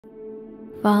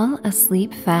Fall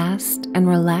asleep fast and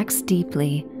relax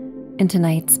deeply in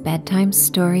tonight's bedtime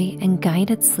story and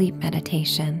guided sleep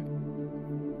meditation.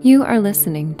 You are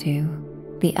listening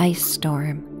to The Ice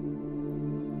Storm.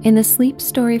 In the sleep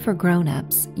story for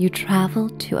grown-ups, you travel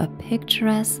to a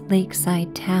picturesque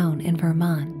lakeside town in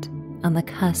Vermont on the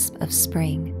cusp of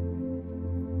spring.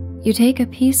 You take a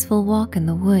peaceful walk in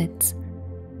the woods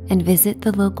and visit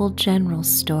the local general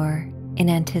store in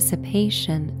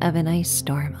anticipation of an ice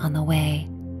storm on the way.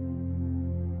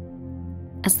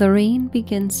 As the rain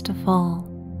begins to fall,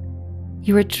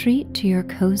 you retreat to your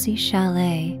cozy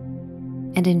chalet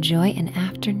and enjoy an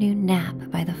afternoon nap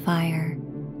by the fire.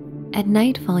 At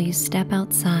nightfall, you step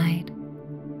outside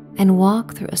and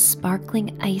walk through a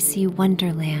sparkling icy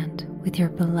wonderland with your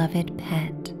beloved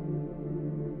pet.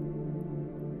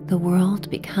 The world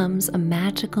becomes a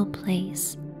magical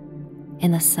place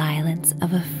in the silence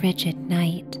of a frigid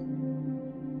night.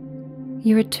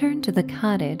 You return to the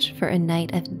cottage for a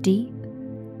night of deep,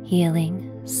 healing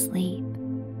sleep.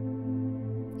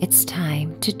 It's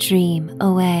time to dream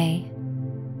away.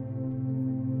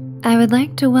 I would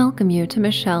like to welcome you to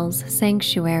Michelle's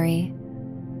Sanctuary.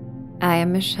 I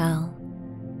am Michelle,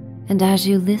 and as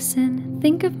you listen,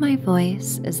 think of my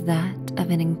voice as that of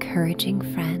an encouraging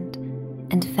friend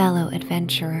and fellow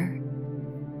adventurer.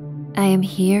 I am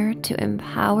here to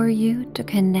empower you to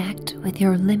connect with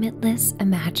your limitless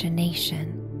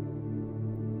imagination.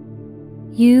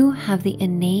 You have the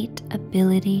innate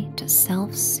ability to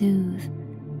self-soothe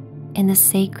in the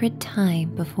sacred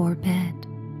time before bed.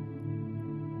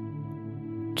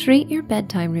 Treat your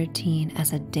bedtime routine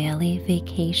as a daily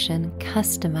vacation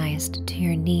customized to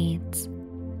your needs,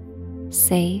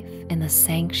 safe in the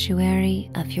sanctuary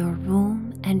of your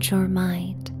room and your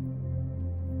mind.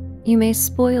 You may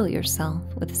spoil yourself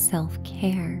with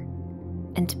self-care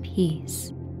and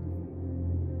peace.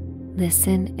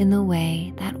 Listen in the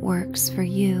way that works for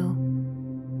you,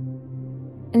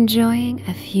 enjoying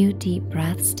a few deep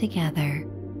breaths together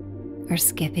or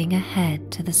skipping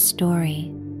ahead to the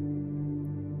story.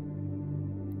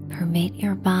 Permit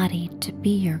your body to be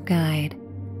your guide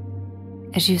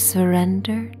as you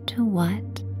surrender to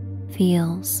what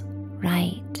feels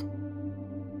right.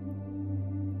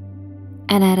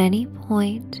 And at any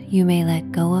point, you may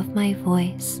let go of my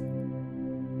voice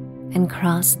and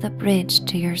cross the bridge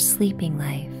to your sleeping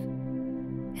life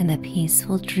and the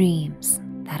peaceful dreams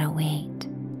that await.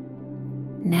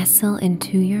 Nestle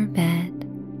into your bed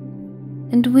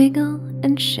and wiggle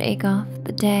and shake off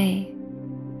the day.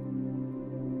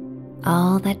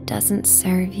 All that doesn't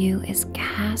serve you is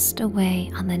cast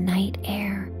away on the night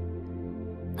air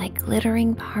like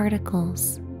glittering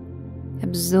particles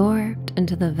absorbed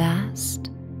into the vast,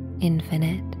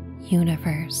 infinite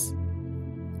universe.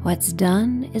 What's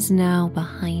done is now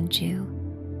behind you,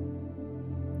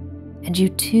 and you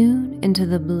tune into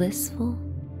the blissful,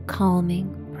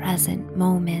 calming present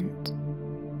moment.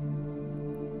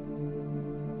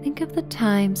 Think of the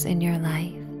times in your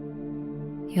life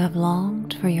you have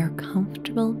longed for your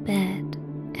comfortable bed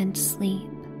and sleep,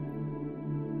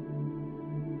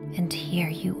 and here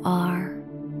you are.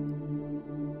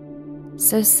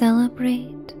 So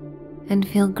celebrate and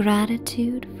feel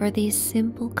gratitude for these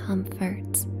simple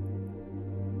comforts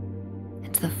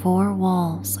and the four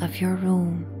walls of your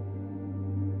room,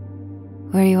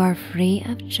 where you are free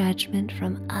of judgment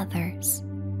from others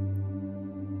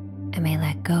and may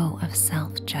let go of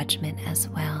self-judgment as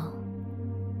well.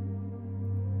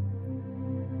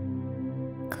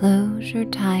 Close your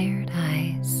tired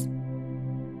eyes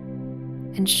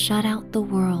and shut out the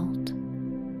world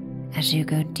as you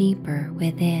go deeper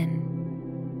within.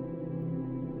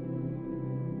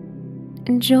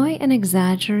 Enjoy an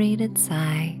exaggerated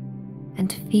sigh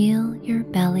and feel your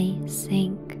belly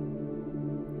sink.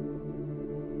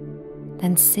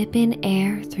 Then sip in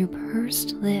air through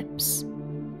pursed lips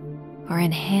or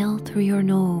inhale through your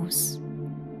nose.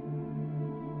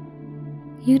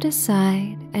 You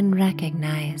decide and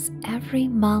recognize every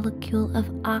molecule of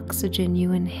oxygen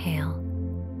you inhale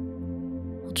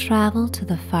will travel to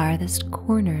the farthest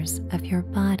corners of your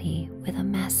body with a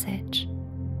message.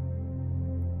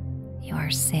 You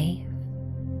are safe.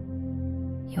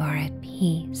 You are at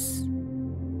peace.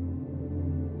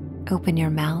 Open your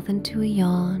mouth into a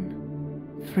yawn,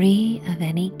 free of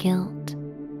any guilt.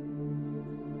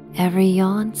 Every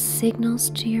yawn signals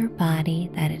to your body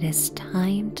that it is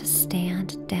time to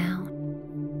stand down.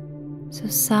 So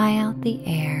sigh out the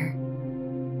air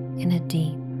in a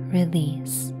deep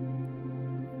release.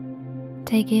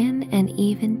 Take in an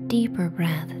even deeper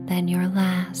breath than your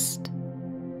last.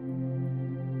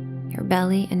 Your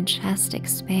belly and chest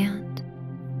expand,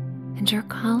 and your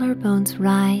collarbones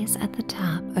rise at the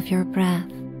top of your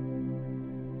breath.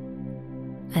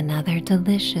 Another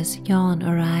delicious yawn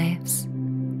arrives.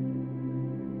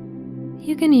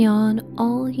 You can yawn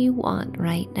all you want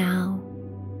right now,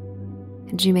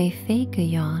 and you may fake a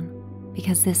yawn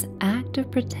because this act of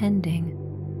pretending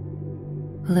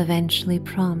will eventually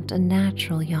prompt a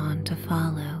natural yawn to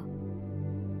follow.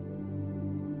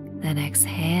 Then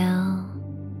exhale,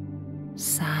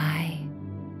 sigh,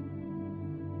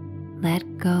 let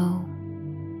go.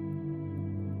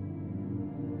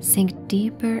 Sink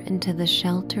deeper into the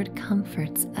sheltered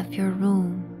comforts of your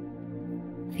room.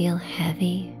 Feel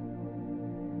heavy.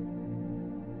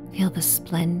 Feel the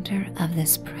splendor of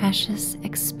this precious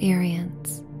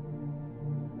experience.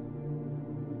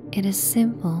 It is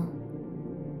simple,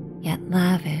 yet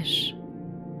lavish.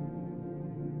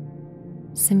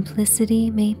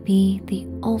 Simplicity may be the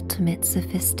ultimate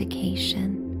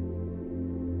sophistication,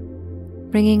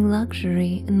 bringing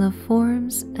luxury in the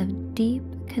forms of deep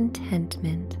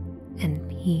contentment and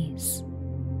peace.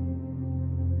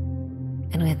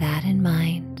 And with that in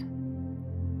mind,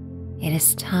 it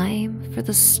is time for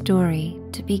the story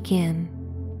to begin.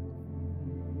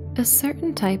 A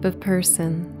certain type of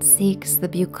person seeks the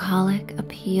bucolic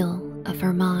appeal of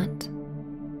Vermont.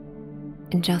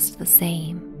 And just the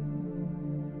same,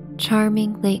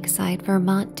 charming lakeside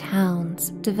Vermont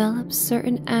towns develop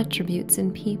certain attributes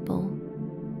in people.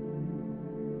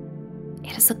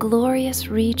 It is a glorious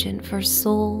region for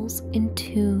souls in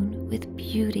tune with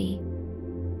beauty,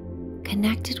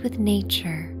 connected with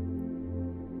nature,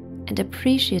 and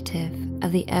appreciative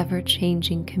of the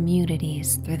ever-changing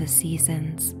communities through the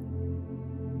seasons.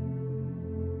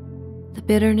 The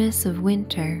bitterness of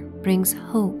winter brings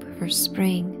hope for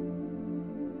spring,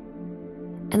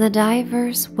 and the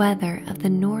diverse weather of the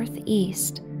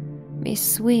Northeast may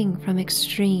swing from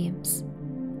extremes.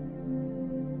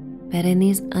 But in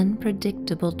these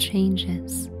unpredictable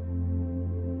changes,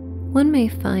 one may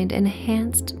find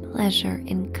enhanced pleasure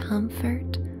in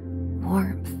comfort,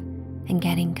 warmth, and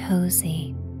getting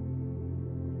cozy.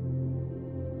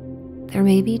 There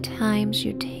may be times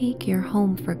you take your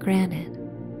home for granted,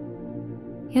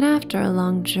 yet after a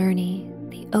long journey,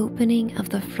 the opening of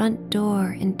the front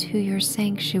door into your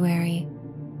sanctuary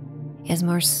is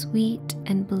more sweet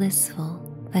and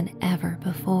blissful than ever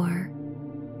before.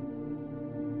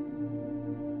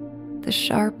 The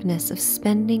sharpness of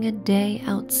spending a day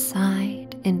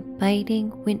outside in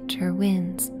biting winter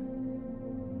winds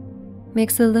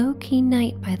makes a low-key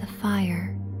night by the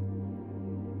fire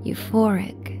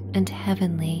euphoric and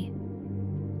heavenly.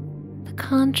 The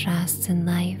contrasts in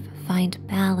life find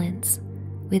balance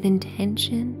with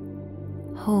intention,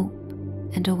 hope,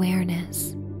 and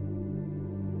awareness.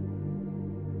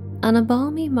 On a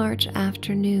balmy March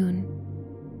afternoon,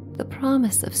 the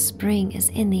promise of spring is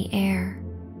in the air.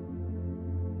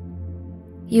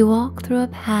 You walk through a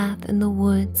path in the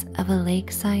woods of a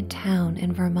lakeside town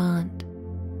in Vermont.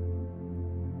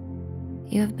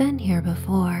 You have been here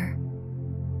before,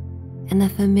 and the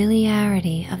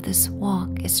familiarity of this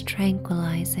walk is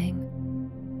tranquilizing.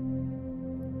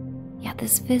 Yet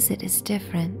this visit is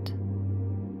different.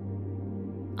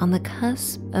 On the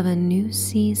cusp of a new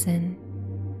season,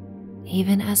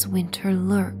 even as winter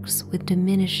lurks with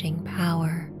diminishing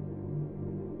power.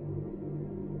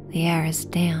 The air is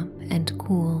damp and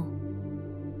cool,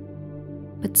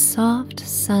 but soft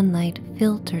sunlight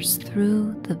filters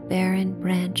through the barren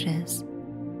branches,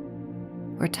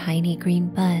 where tiny green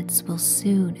buds will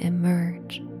soon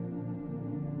emerge,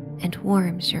 and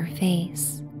warms your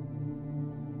face.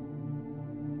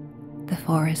 The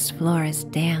forest floor is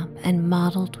damp and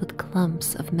mottled with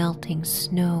clumps of melting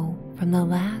snow from the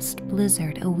last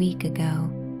blizzard a week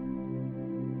ago.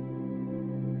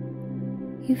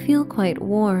 You feel quite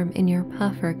warm in your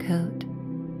puffer coat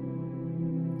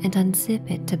and unzip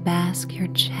it to bask your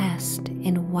chest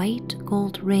in white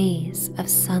gold rays of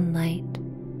sunlight.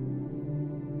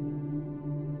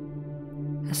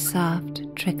 A soft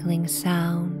trickling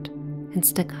sound and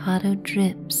staccato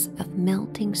drips of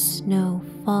melting snow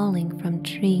falling from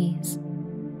trees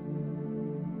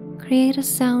create a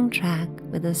soundtrack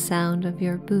with the sound of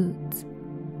your boots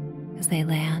as they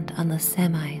land on the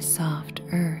semi-soft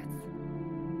earth.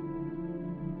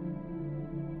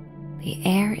 The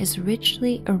air is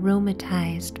richly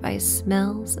aromatized by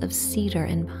smells of cedar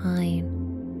and pine,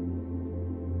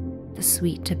 the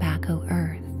sweet tobacco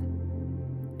earth,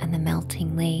 and the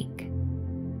melting lake.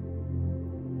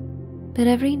 But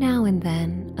every now and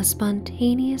then, a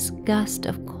spontaneous gust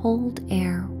of cold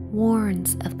air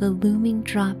warns of the looming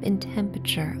drop in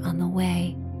temperature on the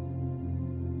way.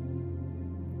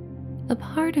 A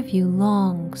part of you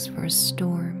longs for a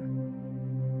storm,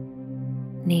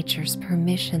 nature's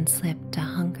permission slip to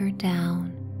hunker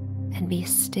down and be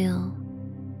still.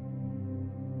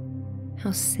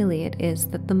 How silly it is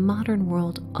that the modern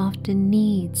world often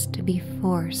needs to be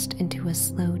forced into a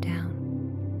slowdown.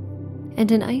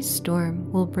 And an ice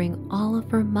storm will bring all of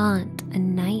Vermont a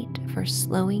night for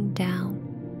slowing down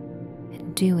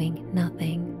and doing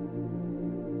nothing.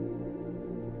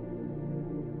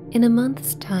 In a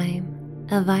month's time,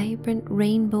 a vibrant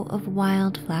rainbow of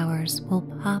wildflowers will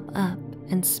pop up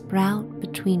and sprout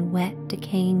between wet,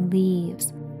 decaying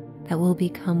leaves that will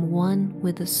become one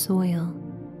with the soil.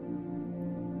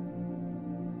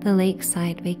 The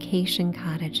lakeside vacation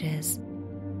cottages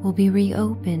will be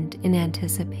reopened in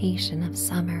anticipation of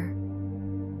summer,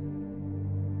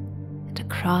 and a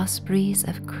cross breeze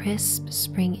of crisp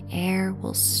spring air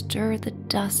will stir the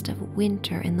dust of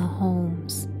winter in the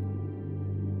homes.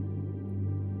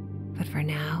 But for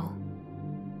now,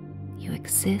 you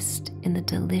exist in the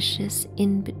delicious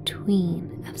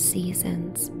in-between of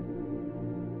seasons.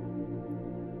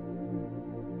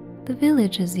 The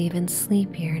village is even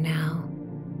sleepier now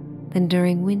than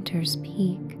during winter's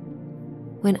peak,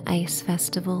 when ice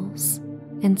festivals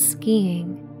and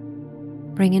skiing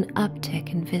bring an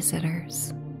uptick in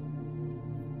visitors.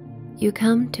 You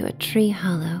come to a tree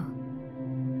hollow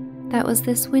that was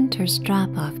this winter's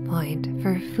drop-off point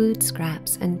for food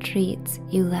scraps and treats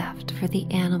you left for the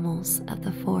animals of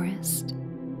the forest.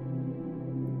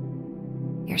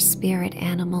 Your spirit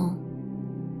animal,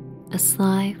 a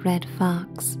sly red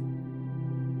fox,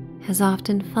 has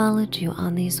often followed you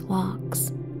on these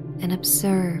walks and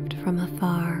observed from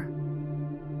afar.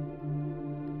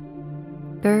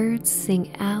 Birds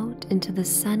sing out into the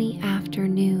sunny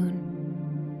afternoon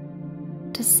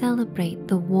to celebrate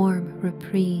the warm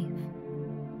reprieve.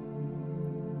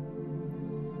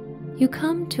 You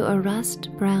come to a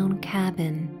rust-brown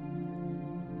cabin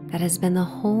that has been the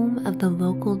home of the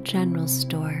local general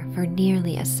store for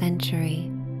nearly a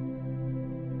century.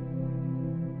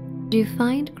 You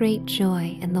find great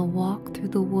joy in the walk through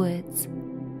the woods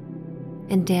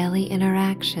and daily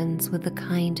interactions with the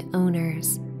kind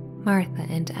owners, Martha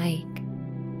and Ike.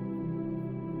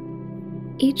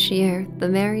 Each year, the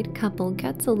married couple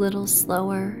gets a little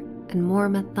slower and more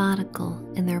methodical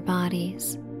in their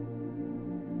bodies.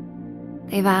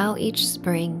 They vow each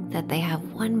spring that they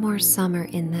have one more summer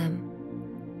in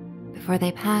them before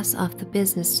they pass off the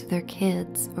business to their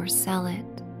kids or sell it.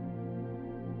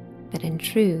 But in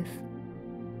truth,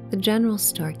 the general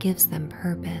store gives them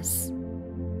purpose.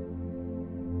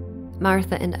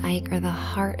 Martha and Ike are the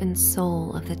heart and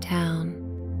soul of the town.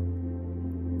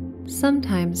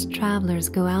 Sometimes travelers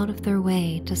go out of their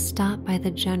way to stop by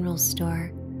the general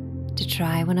store to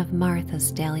try one of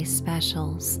Martha's daily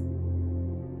specials.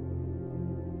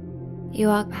 You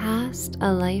walk past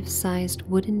a life-sized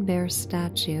wooden bear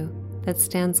statue that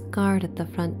stands guard at the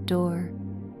front door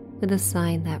with a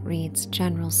sign that reads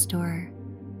General Store.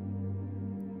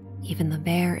 Even the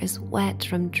bear is wet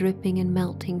from dripping and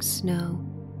melting snow.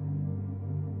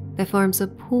 There forms a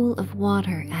pool of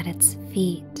water at its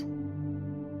feet.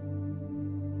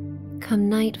 Come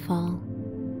nightfall,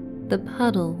 the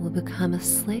puddle will become a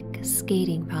slick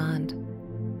skating pond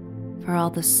for all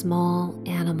the small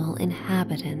animal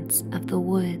inhabitants of the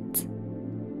woods.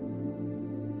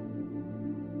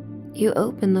 You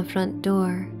open the front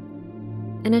door,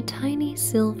 and a tiny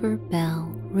silver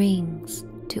bell rings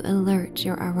to alert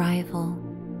your arrival.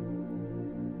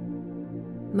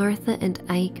 Martha and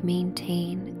Ike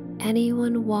maintain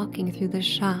anyone walking through the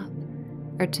shop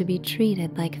are to be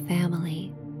treated like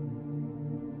family.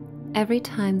 Every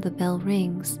time the bell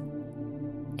rings,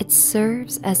 it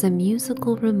serves as a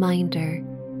musical reminder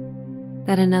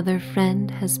that another friend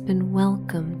has been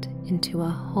welcomed into a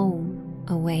home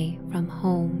away from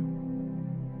home.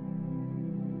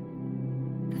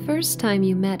 The first time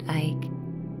you met Ike,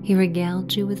 he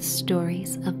regaled you with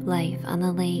stories of life on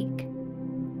the lake.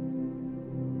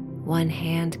 One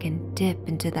hand can dip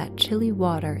into that chilly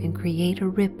water and create a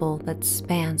ripple that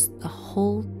spans the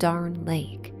whole darn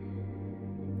lake.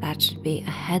 That should be a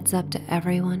heads up to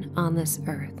everyone on this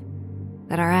earth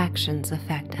that our actions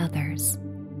affect others.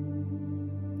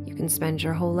 You can spend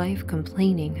your whole life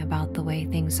complaining about the way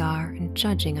things are and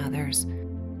judging others,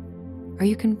 or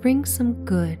you can bring some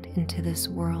good into this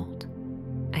world,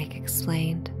 Ike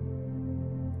explained.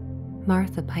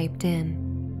 Martha piped in.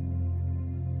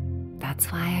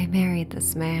 That's why I married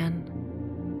this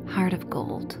man. Heart of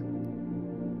gold.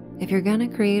 If you're gonna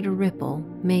create a ripple,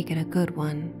 make it a good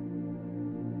one.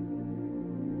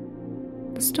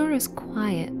 The store is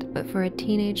quiet, but for a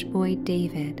teenage boy,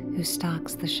 David, who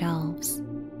stocks the shelves.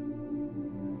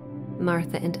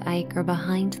 Martha and Ike are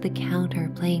behind the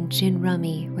counter playing gin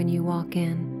rummy when you walk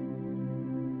in.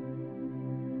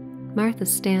 Martha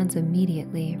stands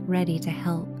immediately ready to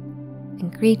help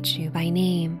and greets you by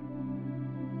name.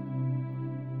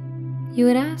 You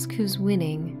would ask who's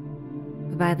winning,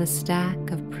 but by the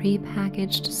stack of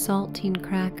pre-packaged saltine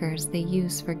crackers they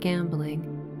use for gambling,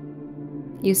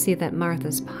 you see that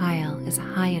Martha's pile is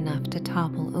high enough to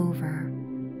topple over.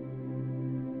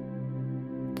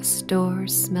 The store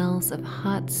smells of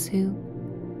hot soup,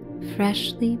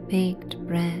 freshly baked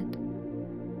bread,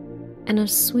 and a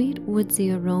sweet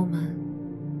woodsy aroma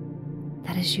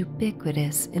that is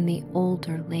ubiquitous in the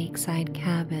older lakeside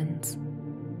cabins.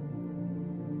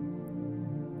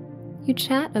 You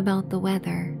chat about the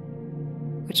weather,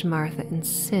 which Martha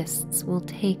insists will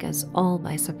take us all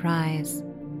by surprise.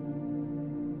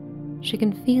 She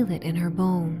can feel it in her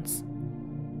bones.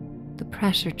 The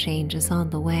pressure change is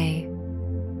on the way.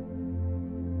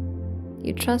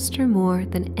 You trust her more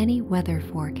than any weather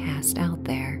forecast out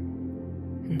there,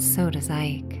 and so does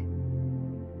Ike.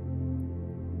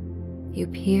 You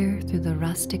peer through the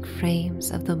rustic frames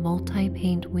of the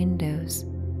multi-paned windows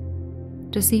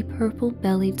to see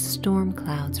purple-bellied storm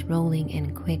clouds rolling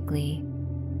in quickly.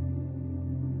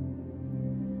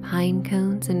 Pine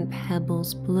cones and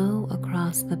pebbles blow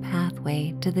across the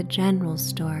pathway to the general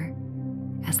store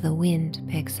as the wind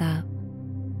picks up.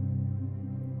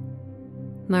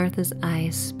 Martha's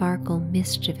eyes sparkle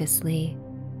mischievously.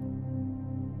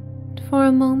 For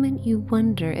a moment you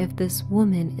wonder if this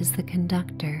woman is the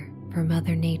conductor for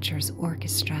Mother Nature's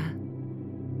orchestra.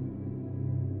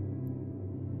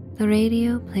 The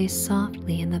radio plays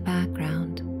softly in the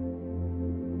background,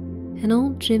 an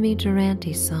old Jimmy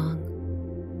Durante song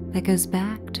that goes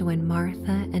back to when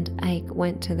Martha and Ike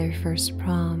went to their first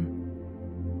prom.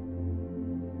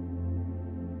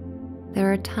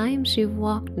 There are times you've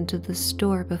walked into the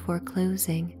store before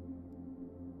closing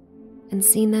and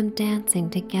seen them dancing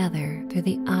together through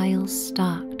the aisles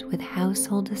stocked with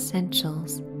household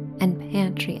essentials and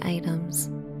pantry items.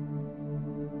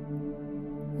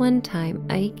 One time,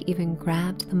 Ike even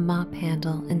grabbed the mop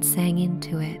handle and sang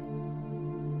into it,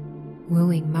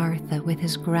 wooing Martha with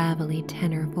his gravelly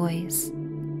tenor voice.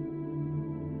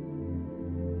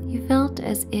 You felt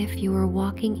as if you were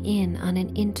walking in on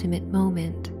an intimate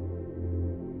moment.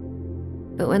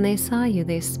 But when they saw you,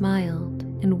 they smiled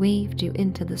and waved you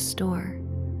into the store.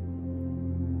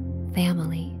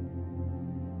 Family,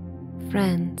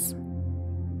 friends.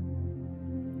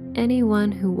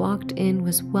 Anyone who walked in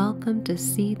was welcome to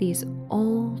see these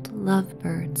old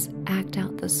lovebirds act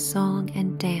out the song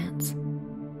and dance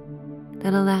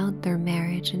that allowed their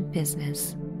marriage and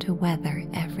business to weather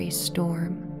every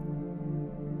storm.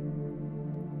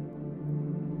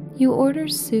 You order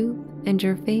soup and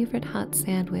your favorite hot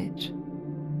sandwich,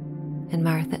 and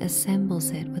Martha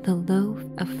assembles it with a loaf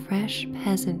of fresh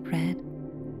peasant bread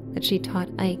that she taught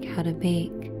Ike how to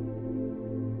bake.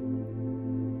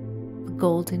 The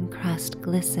golden crust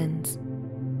glistens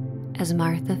as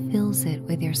Martha fills it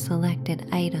with your selected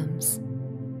items.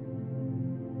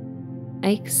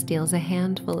 Ike steals a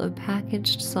handful of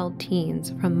packaged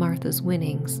saltines from Martha's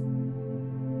winnings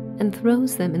and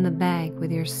throws them in the bag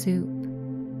with your soup.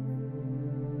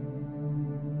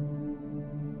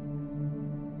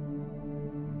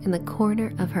 In the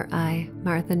corner of her eye,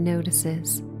 Martha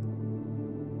notices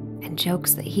and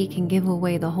jokes that he can give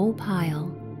away the whole pile,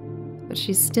 but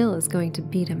she still is going to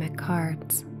beat him at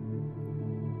cards.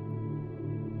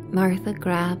 Martha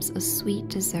grabs a sweet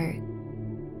dessert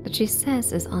that she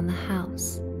says is on the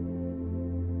house.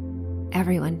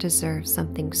 Everyone deserves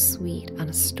something sweet on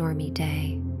a stormy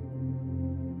day.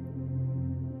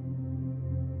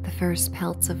 The first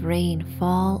pelts of rain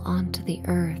fall onto the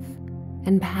earth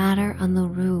and patter on the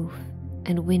roof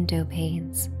and window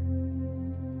panes.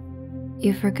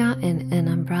 You've forgotten an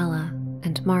umbrella,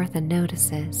 and Martha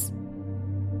notices.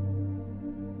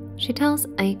 She tells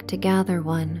Ike to gather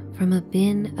one from a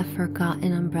bin of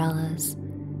forgotten umbrellas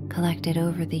collected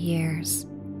over the years.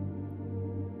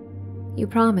 You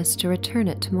promise to return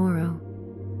it tomorrow.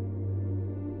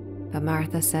 But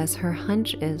Martha says her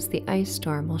hunch is the ice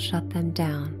storm will shut them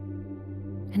down,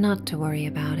 and not to worry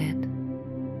about it.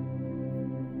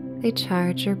 They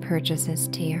charge your purchases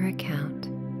to your account,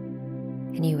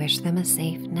 and you wish them a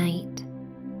safe night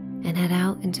and head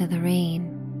out into the rain.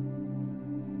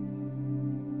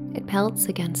 It pelts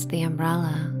against the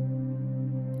umbrella.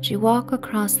 You walk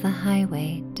across the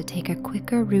highway to take a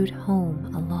quicker route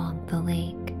home along the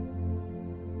lake.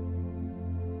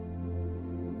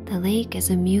 The lake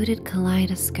is a muted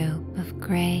kaleidoscope of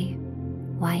gray,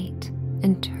 white,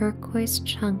 and turquoise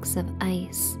chunks of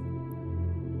ice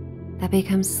that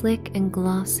become slick and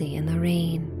glossy in the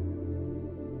rain.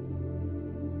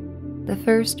 The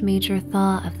first major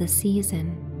thaw of the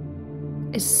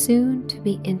season is soon to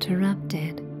be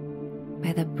interrupted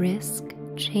by the brisk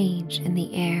change in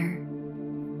the air.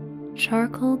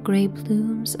 Charcoal gray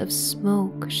plumes of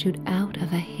smoke shoot out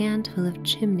of a handful of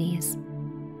chimneys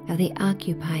of the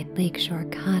occupied lakeshore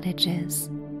cottages.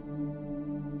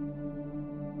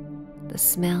 The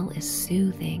smell is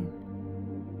soothing.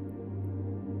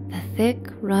 The thick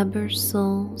rubber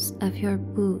soles of your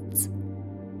boots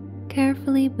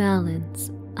carefully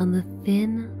balance on the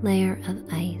thin layer of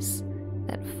ice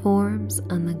that forms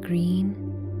on the green,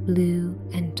 blue,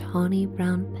 and tawny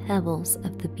brown pebbles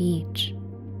of the beach.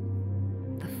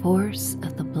 The force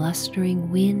of the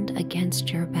blustering wind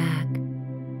against your back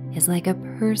is like a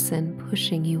person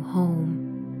pushing you home.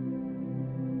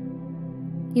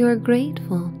 You are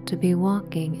grateful to be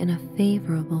walking in a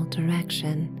favorable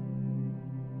direction,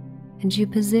 and you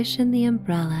position the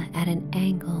umbrella at an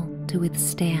angle to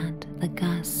withstand the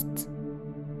gusts.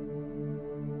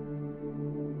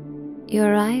 You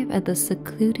arrive at the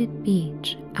secluded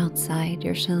beach outside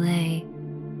your chalet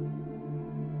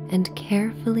and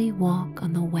carefully walk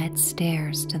on the wet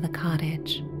stairs to the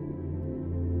cottage.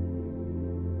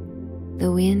 The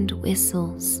wind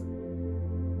whistles,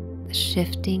 the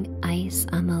shifting ice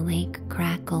on the lake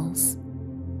crackles,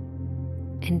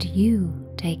 and you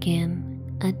take in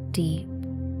a deep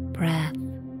breath.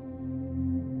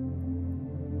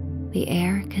 The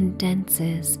air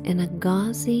condenses in a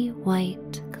gauzy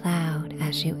white cloud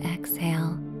as you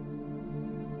exhale.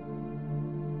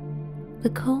 The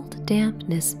cold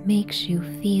dampness makes you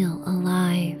feel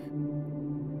alive.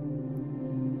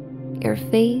 Your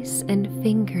face and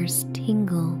fingers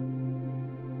tingle.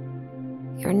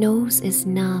 Your nose is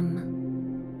numb,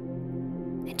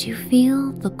 and you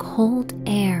feel the cold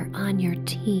air on your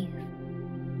teeth.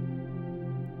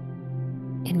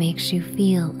 It makes you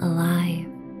feel alive.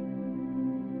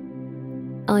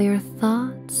 All your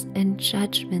thoughts and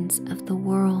judgments of the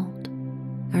world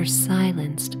are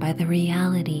silenced by the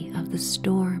reality of the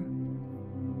storm.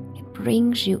 It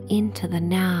brings you into the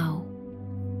now.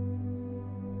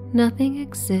 Nothing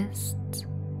exists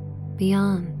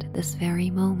beyond this very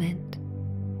moment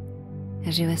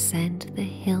as you ascend the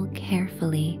hill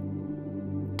carefully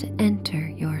to enter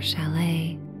your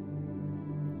chalet.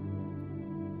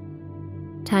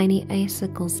 Tiny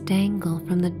icicles dangle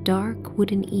from the dark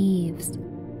wooden eaves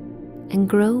and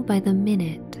grow by the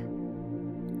minute,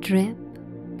 drip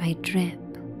by drip.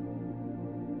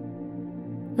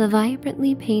 The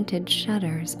vibrantly painted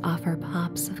shutters offer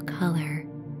pops of color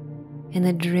in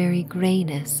the dreary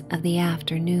grayness of the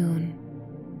afternoon.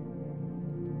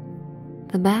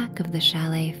 The back of the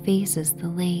chalet faces the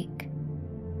lake,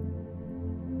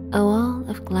 a wall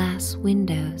of glass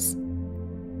windows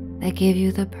that give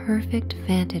you the perfect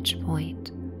vantage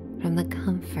point from the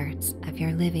comforts of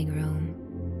your living room.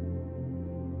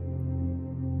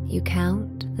 You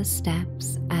count the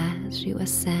steps as you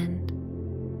ascend,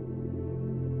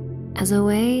 as a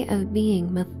way of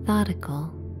being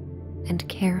methodical and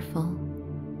careful.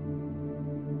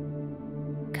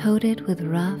 Coated with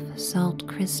rough salt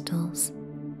crystals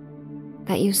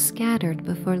that you scattered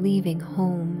before leaving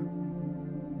home,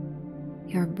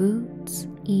 your boots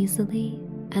easily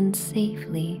and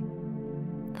safely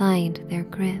find their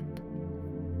grip.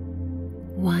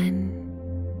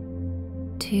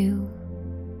 1, 2,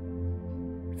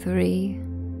 3,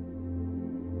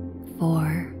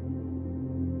 4,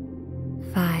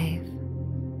 5,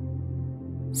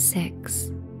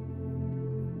 6.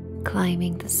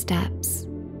 Climbing the steps,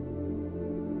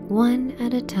 one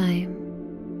at a time.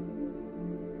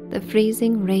 The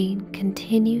freezing rain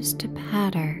continues to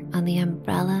patter on the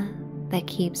umbrella that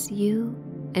keeps you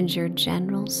and your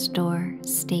general store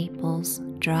staples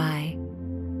dry.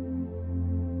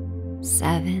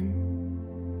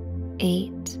 7,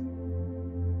 8,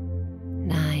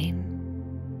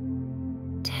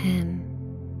 9, 10,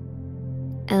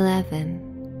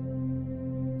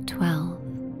 11, 12.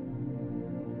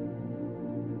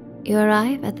 You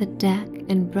arrive at the deck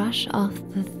and brush off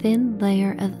the thin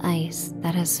layer of ice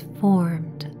that has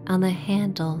formed on the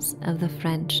handles of the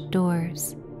French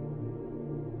doors.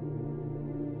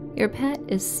 Your pet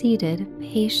is seated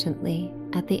patiently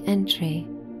at the entry,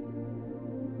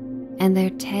 and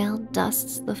their tail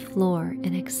dusts the floor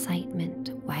in excitement,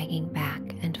 wagging back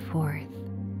and forth.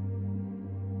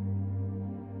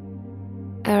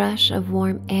 A rush of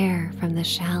warm air from the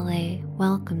chalet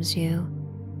welcomes you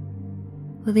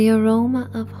with the aroma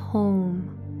of home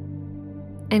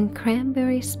and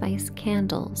cranberry spice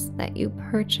candles that you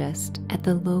purchased at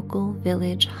the local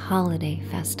village holiday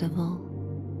festival.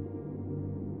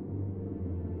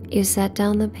 You set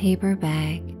down the paper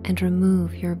bag and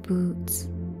remove your boots.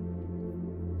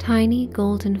 Tiny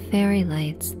golden fairy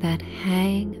lights that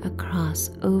hang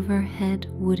across overhead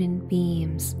wooden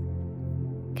beams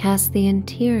cast the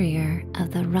interior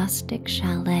of the rustic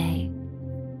chalet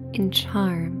in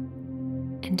charm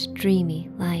and dreamy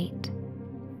light.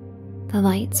 The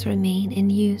lights remain in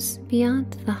use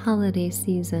beyond the holiday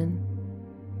season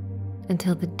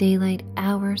until the daylight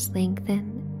hours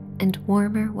lengthen and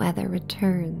warmer weather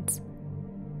returns,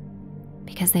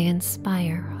 because they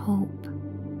inspire hope.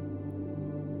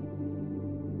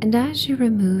 And as you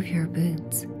remove your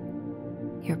boots,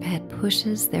 your pet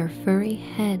pushes their furry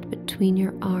head between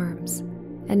your arms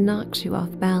and knocks you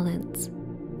off balance.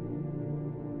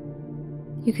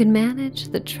 You can manage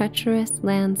the treacherous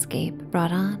landscape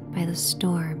brought on by the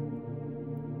storm,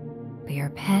 but your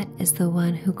pet is the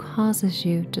one who causes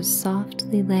you to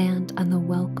softly land on the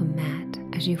welcome mat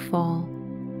as you fall.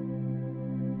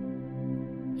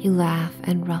 You laugh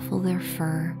and ruffle their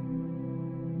fur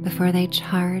before they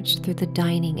charge through the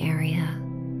dining area.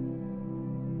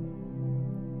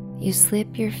 You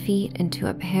slip your feet into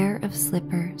a pair of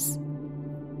slippers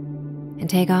and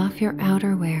take off your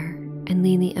outerwear and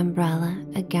lean the umbrella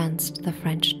against the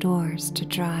French doors to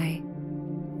dry.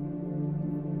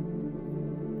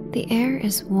 The air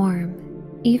is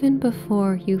warm even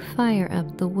before you fire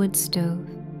up the wood stove,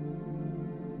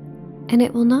 and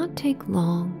it will not take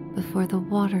long before the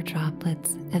water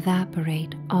droplets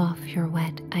evaporate off your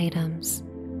wet items.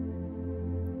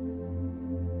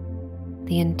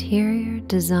 The interior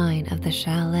design of the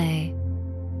chalet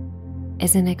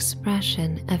is an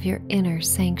expression of your inner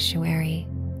sanctuary.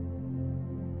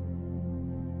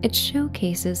 It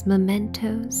showcases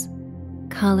mementos,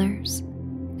 colors,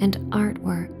 and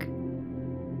artwork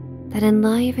that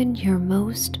enliven your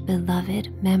most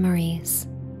beloved memories.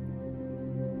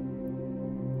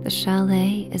 The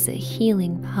chalet is a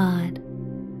healing pod,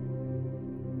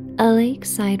 a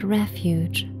lakeside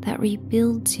refuge that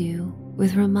rebuilds you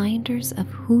with reminders of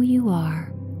who you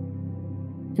are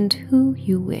and who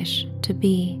you wish to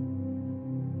be.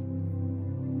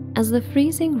 As the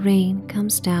freezing rain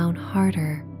comes down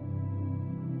harder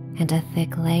and a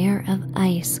thick layer of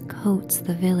ice coats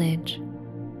the village,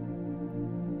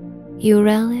 you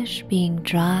relish being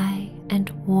dry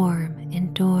and warm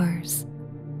indoors.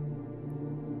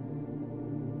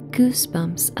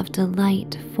 Goosebumps of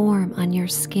delight form on your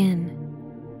skin,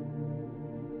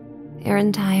 your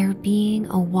entire being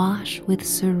awash with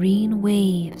serene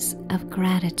waves of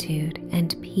gratitude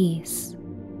and peace.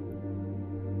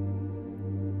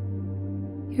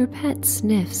 Your pet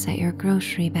sniffs at your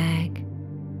grocery bag,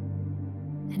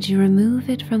 and you remove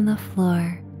it from the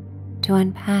floor to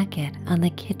unpack it on the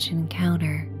kitchen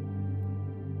counter.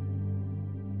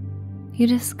 You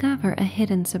discover a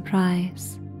hidden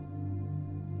surprise,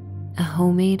 a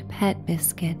homemade pet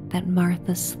biscuit that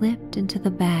Martha slipped into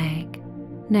the bag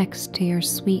next to your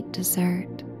sweet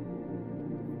dessert.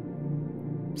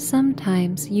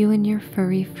 Sometimes you and your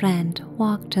furry friend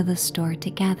walk to the store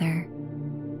together.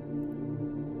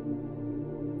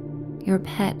 Your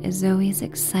pet is always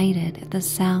excited at the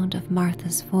sound of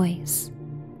Martha's voice,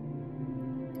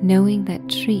 knowing that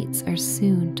treats are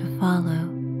soon to follow,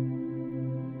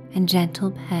 and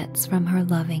gentle pets from her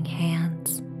loving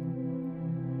hands.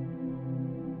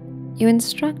 You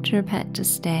instruct your pet to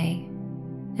stay,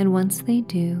 and once they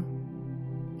do,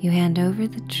 you hand over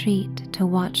the treat to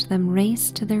watch them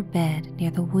race to their bed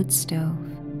near the wood stove.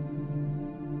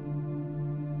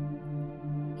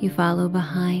 You follow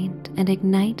behind and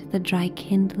ignite the dry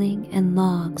kindling and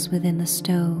logs within the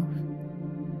stove.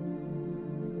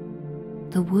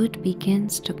 The wood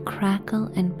begins to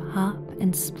crackle and pop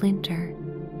and splinter,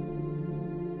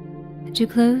 and you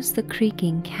close the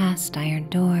creaking cast iron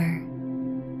door.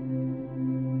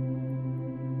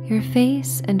 Your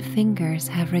face and fingers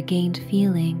have regained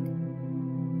feeling,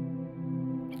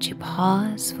 and you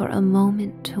pause for a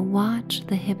moment to watch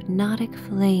the hypnotic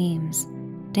flames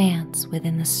dance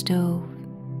within the stove.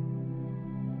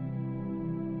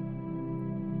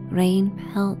 Rain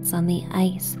pelts on the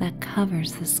ice that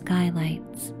covers the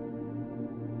skylights.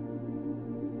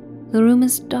 The room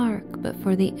is dark but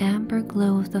for the amber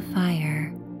glow of the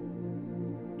fire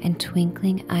and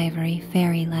twinkling ivory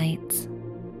fairy lights.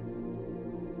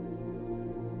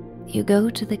 You go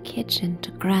to the kitchen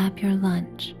to grab your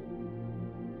lunch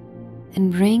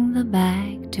and bring the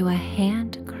bag to a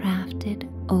handcrafted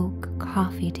oak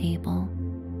coffee table.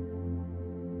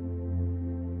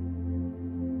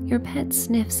 Your pet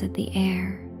sniffs at the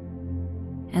air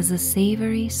as the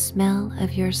savory smell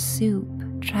of your soup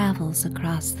travels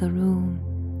across the room.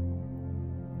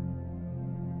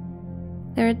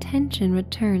 their attention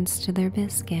returns to their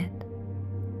biscuit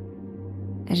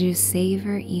as you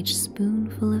savor each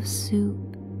spoonful of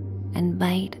soup and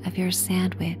bite of your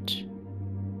sandwich.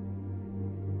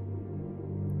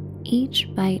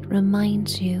 Each bite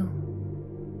reminds you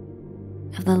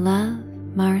of the love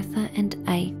Martha and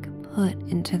Ike put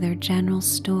into their general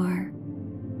store,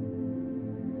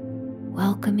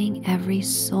 welcoming every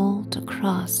soul to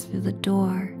cross through the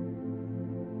door.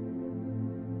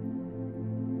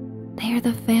 They are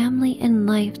the family in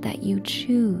life that you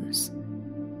choose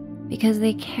because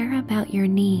they care about your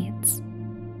needs,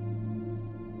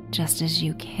 just as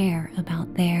you care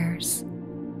about theirs.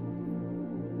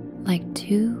 Like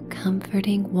two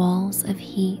comforting walls of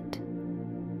heat,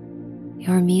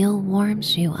 your meal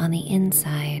warms you on the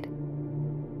inside,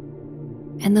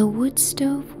 and the wood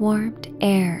stove warmed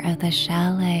air of the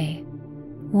chalet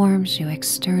warms you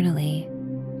externally.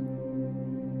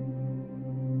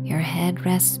 Your head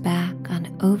rests back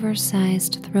on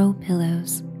oversized throw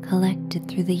pillows collected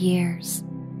through the years.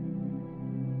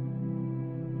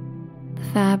 The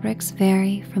fabrics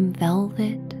vary from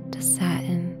velvet to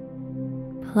satin,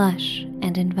 plush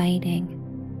and inviting.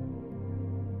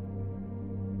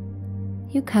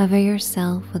 You cover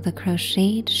yourself with a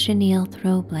crocheted chenille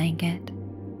throw blanket,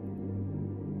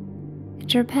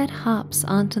 and your pet hops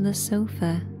onto the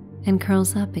sofa and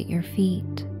curls up at your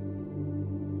feet.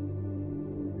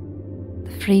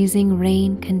 The freezing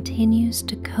rain continues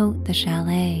to coat the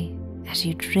chalet as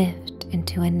you drift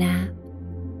into a nap.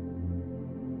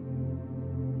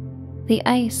 The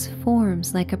ice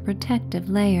forms like a protective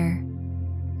layer,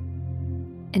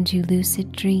 and you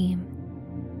lucid dream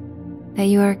that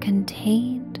you are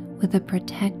contained with a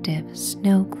protective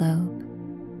snow globe.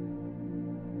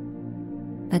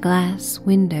 The glass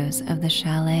windows of the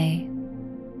chalet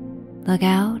look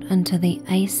out onto the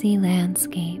icy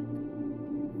landscape,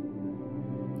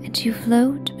 and you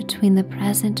float between the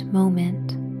present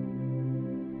moment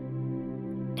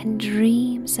and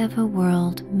dreams of a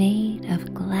world made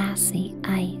of glassy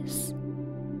ice.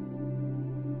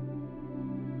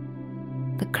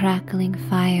 The crackling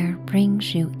fire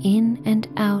brings you in and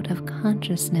out of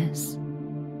consciousness.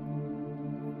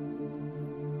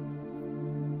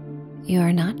 You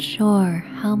are not sure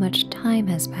how much time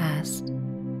has passed,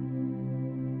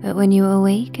 but when you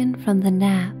awaken from the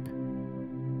nap,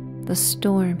 the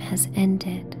storm has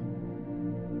ended.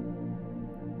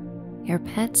 Your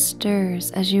pet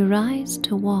stirs as you rise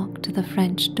to walk to the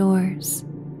French doors.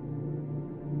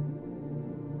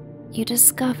 You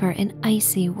discover an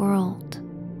icy world.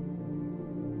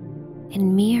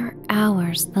 In mere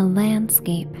hours, the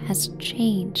landscape has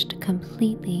changed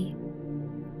completely.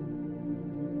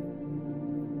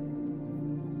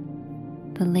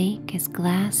 The lake is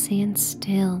glassy and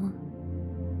still,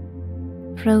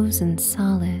 frozen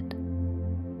solid.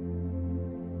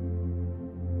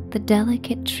 The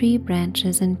delicate tree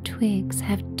branches and twigs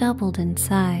have doubled in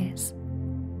size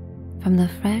from the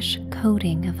fresh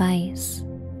coating of ice.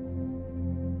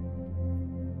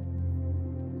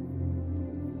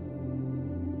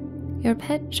 Your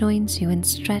pet joins you and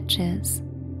stretches,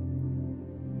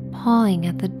 pawing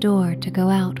at the door to go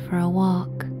out for a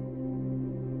walk.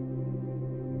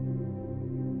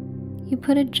 You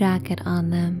put a jacket on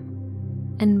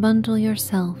them and bundle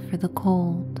yourself for the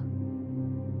cold.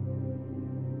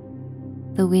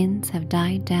 The winds have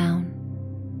died down,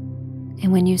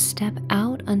 and when you step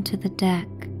out onto the deck,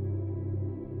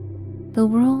 the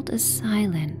world is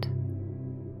silent,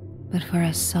 but for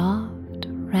a soft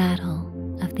rattle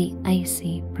of the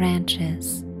icy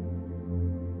branches.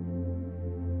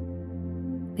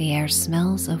 The air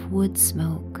smells of wood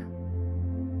smoke,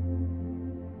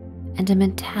 and a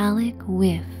metallic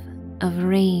whiff of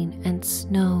rain and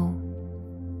snow.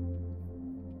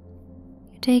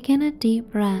 You take in a deep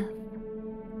breath,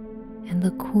 and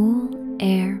the cool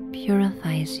air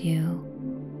purifies you.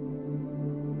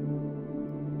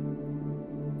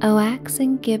 A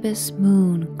waxing gibbous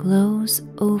moon glows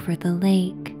over the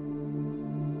lake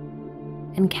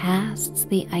and casts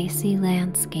the icy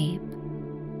landscape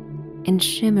in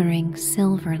shimmering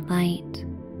silver light.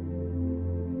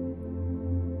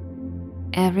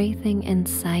 Everything in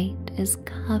sight is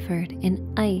covered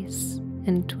in ice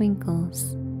and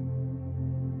twinkles.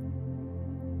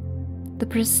 The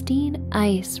pristine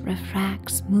ice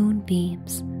refracts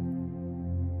moonbeams,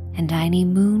 and tiny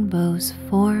moonbows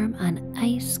form on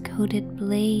ice-coated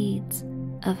blades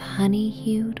of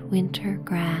honey-hued winter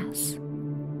grass.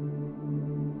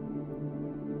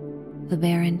 The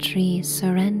barren trees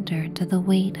surrender to the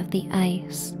weight of the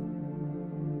ice,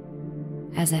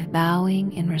 as if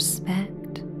bowing in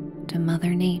respect to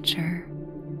Mother Nature.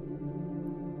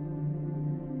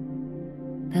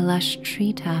 The lush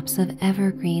treetops of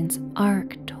evergreens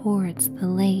arc towards the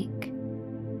lake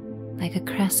like a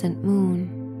crescent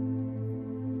moon.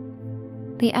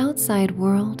 The outside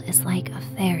world is like a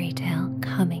fairy tale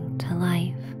coming to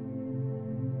life.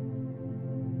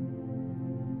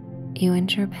 You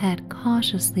and your pet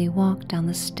cautiously walk down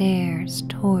the stairs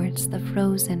towards the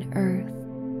frozen earth.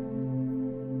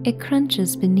 It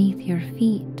crunches beneath your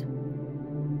feet,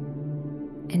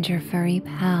 and your furry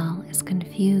pal is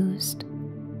confused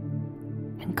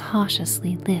and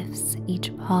cautiously lifts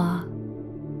each paw.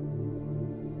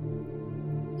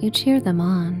 You cheer them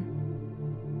on,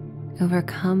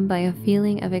 overcome by a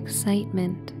feeling of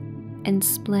excitement and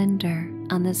splendor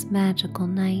on this magical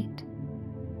night.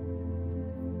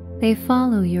 They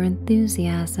follow your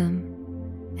enthusiasm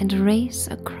and race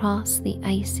across the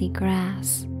icy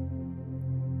grass,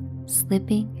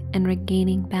 slipping and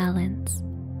regaining balance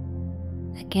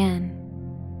again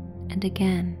and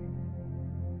again.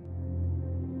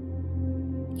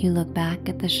 You look back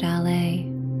at the chalet,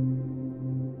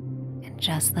 and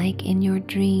just like in your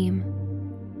dream,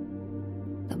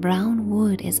 the brown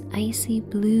wood is icy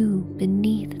blue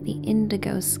beneath the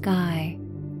indigo sky,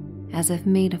 as if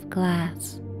made of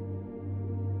glass.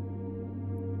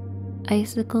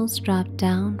 Icicles drop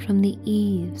down from the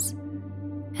eaves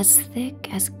as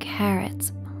thick as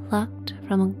carrots plucked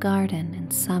from a garden in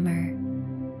summer.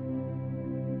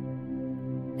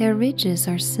 Their ridges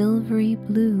are silvery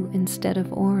blue instead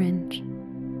of orange,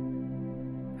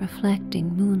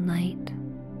 reflecting moonlight.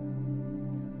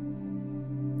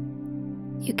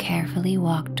 You carefully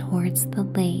walk towards the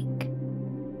lake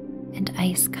and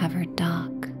ice-covered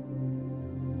dock.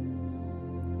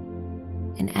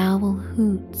 An owl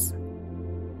hoots,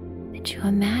 and you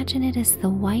imagine it is the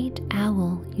white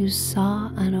owl you saw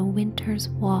on a winter's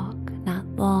walk not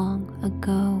long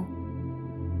ago.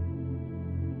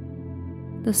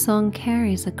 The song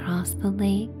carries across the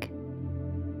lake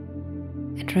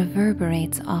and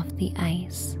reverberates off the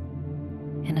ice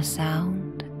in a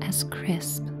sound as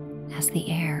crisp as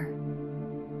the air.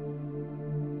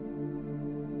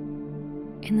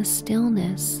 In the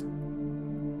stillness,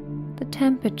 the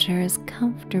temperature is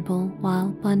comfortable while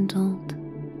bundled.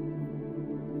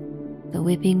 The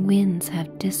whipping winds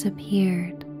have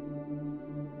disappeared,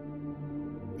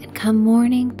 and come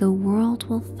morning the world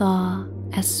will thaw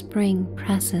as spring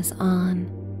presses on.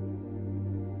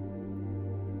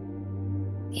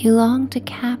 You long to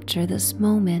capture this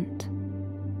moment,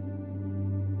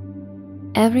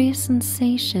 every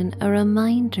sensation a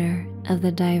reminder of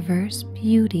the diverse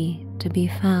beauty to be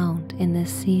found in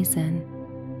this season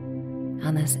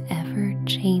on this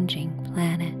ever-changing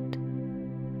planet.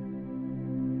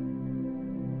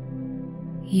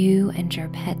 You and your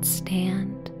pet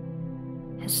stand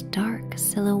as dark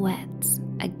silhouettes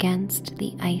against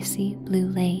the icy blue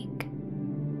lake.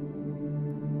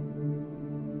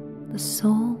 The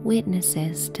sole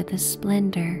witnesses to the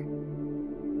splendor.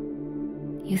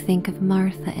 You think of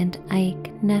Martha and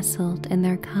Ike nestled in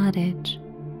their cottage.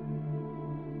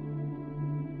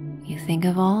 You think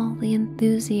of all the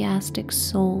enthusiastic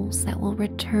souls that will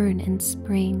return in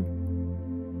spring,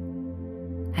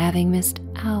 having missed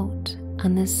out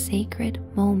on this sacred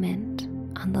moment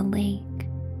on the lake.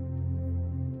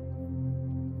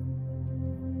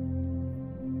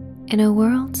 In a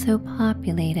world so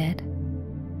populated,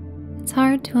 it's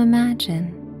hard to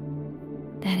imagine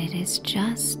that it is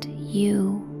just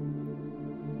you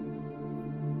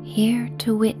here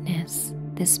to witness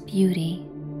this beauty.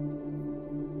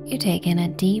 You take in a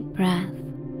deep breath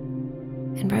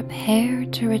and prepare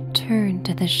to return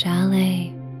to the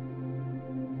chalet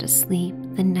to sleep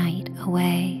the night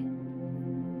away.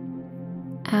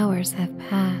 Hours have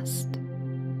passed,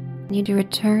 and you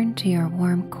return to your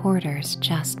warm quarters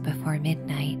just before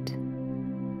midnight.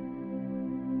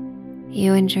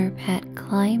 You and your pet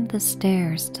climb the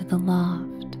stairs to the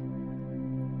loft,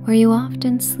 where you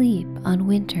often sleep on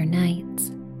winter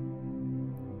nights.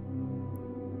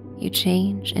 You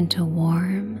change into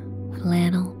warm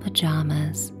flannel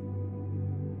pajamas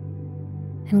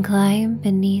and climb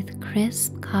beneath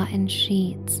crisp cotton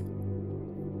sheets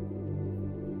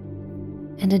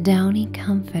and a downy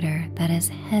comforter that is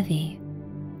heavy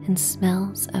and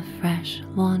smells of fresh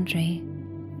laundry.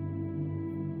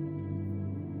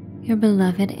 Your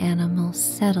beloved animal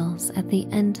settles at the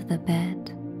end of the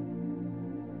bed.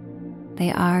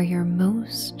 They are your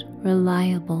most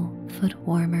reliable foot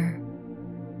warmer.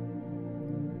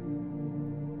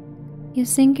 You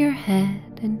sink your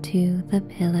head into the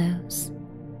pillows,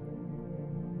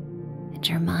 and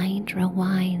your mind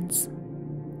rewinds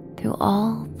through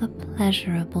all the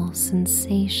pleasurable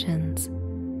sensations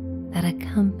that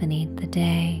accompanied the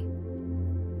day.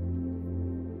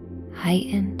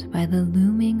 heightened by the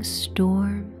looming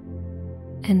storm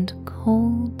and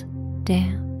cold,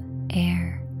 damp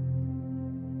air.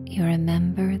 You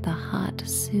remember the hot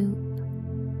soup,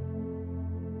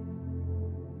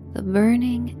 the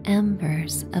burning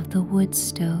embers of the wood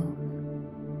stove,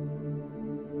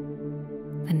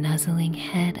 the nuzzling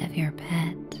head of your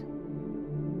pet,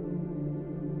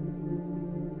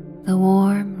 the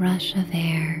warm rush of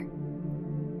air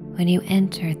when you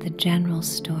entered the general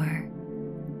store,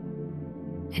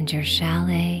 and your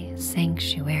chalet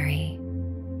sanctuary,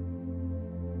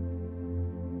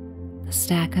 the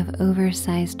stack of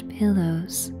oversized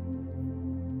pillows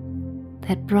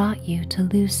that brought you to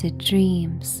lucid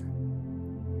dreams,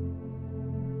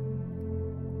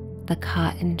 the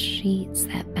cotton sheets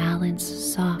that balance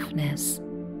softness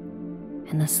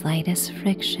and the slightest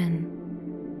friction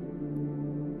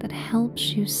that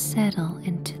helps you settle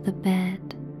into the bed.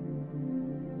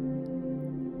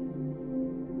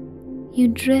 You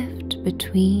drift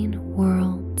between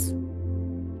worlds,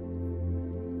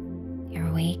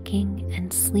 your waking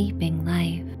and sleeping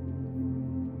life.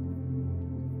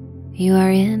 You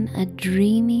are in a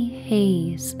dreamy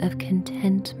haze of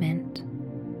contentment,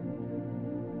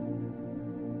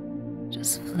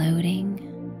 just floating,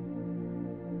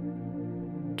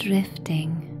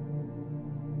 drifting,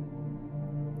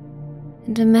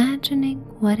 and imagining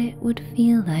what it would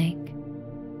feel like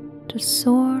to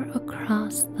soar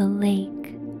across the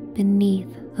lake beneath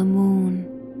the moon,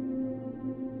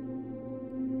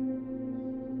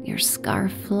 your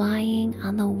scarf flying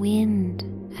on the wind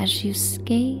as you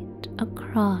skate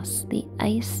across the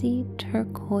icy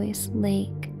turquoise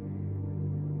lake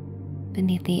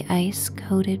beneath the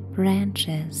ice-coated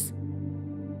branches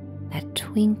that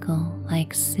twinkle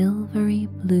like silvery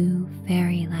blue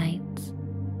fairy lights.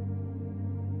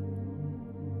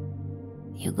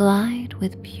 You glide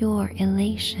with pure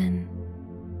elation.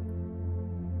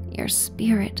 Your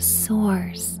spirit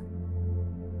soars,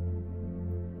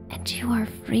 and you are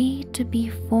free to be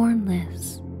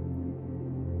formless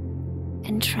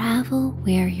and travel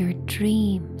where your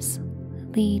dreams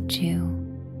lead you.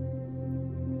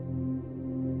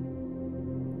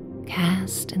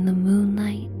 Cast in the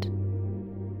moonlight,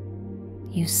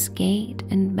 you skate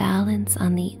and balance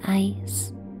on the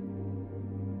ice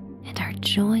and are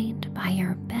joined by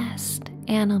your best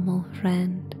animal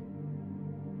friend.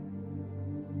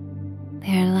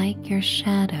 They are like your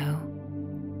shadow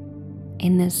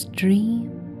in this dream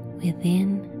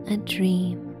within a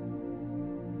dream.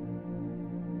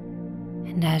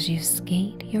 And as you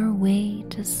skate your way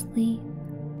to sleep,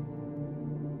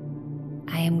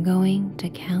 I am going to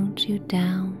count you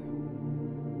down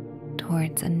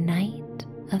towards a night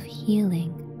of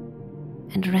healing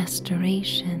and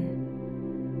restoration,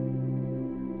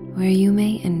 where you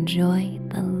may enjoy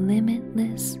the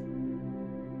limitless,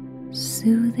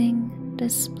 soothing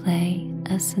display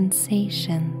of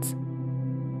sensations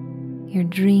your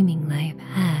dreaming life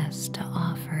has to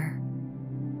offer.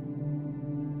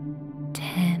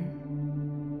 10,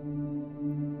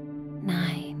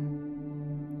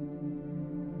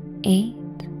 9, 8,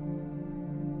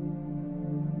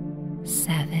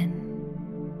 7,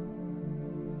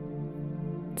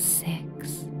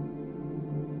 6,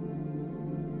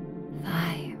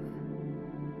 5,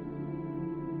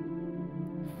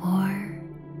 4,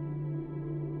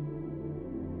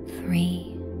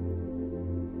 3,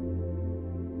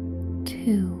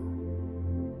 2,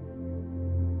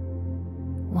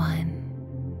 1.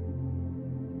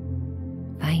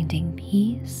 Finding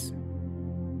peace,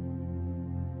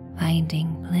 finding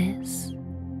bliss,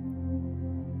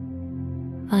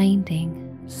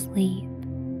 finding sleep.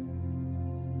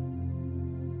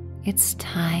 It's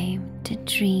time to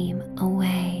dream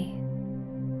away.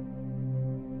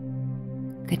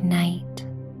 Good night.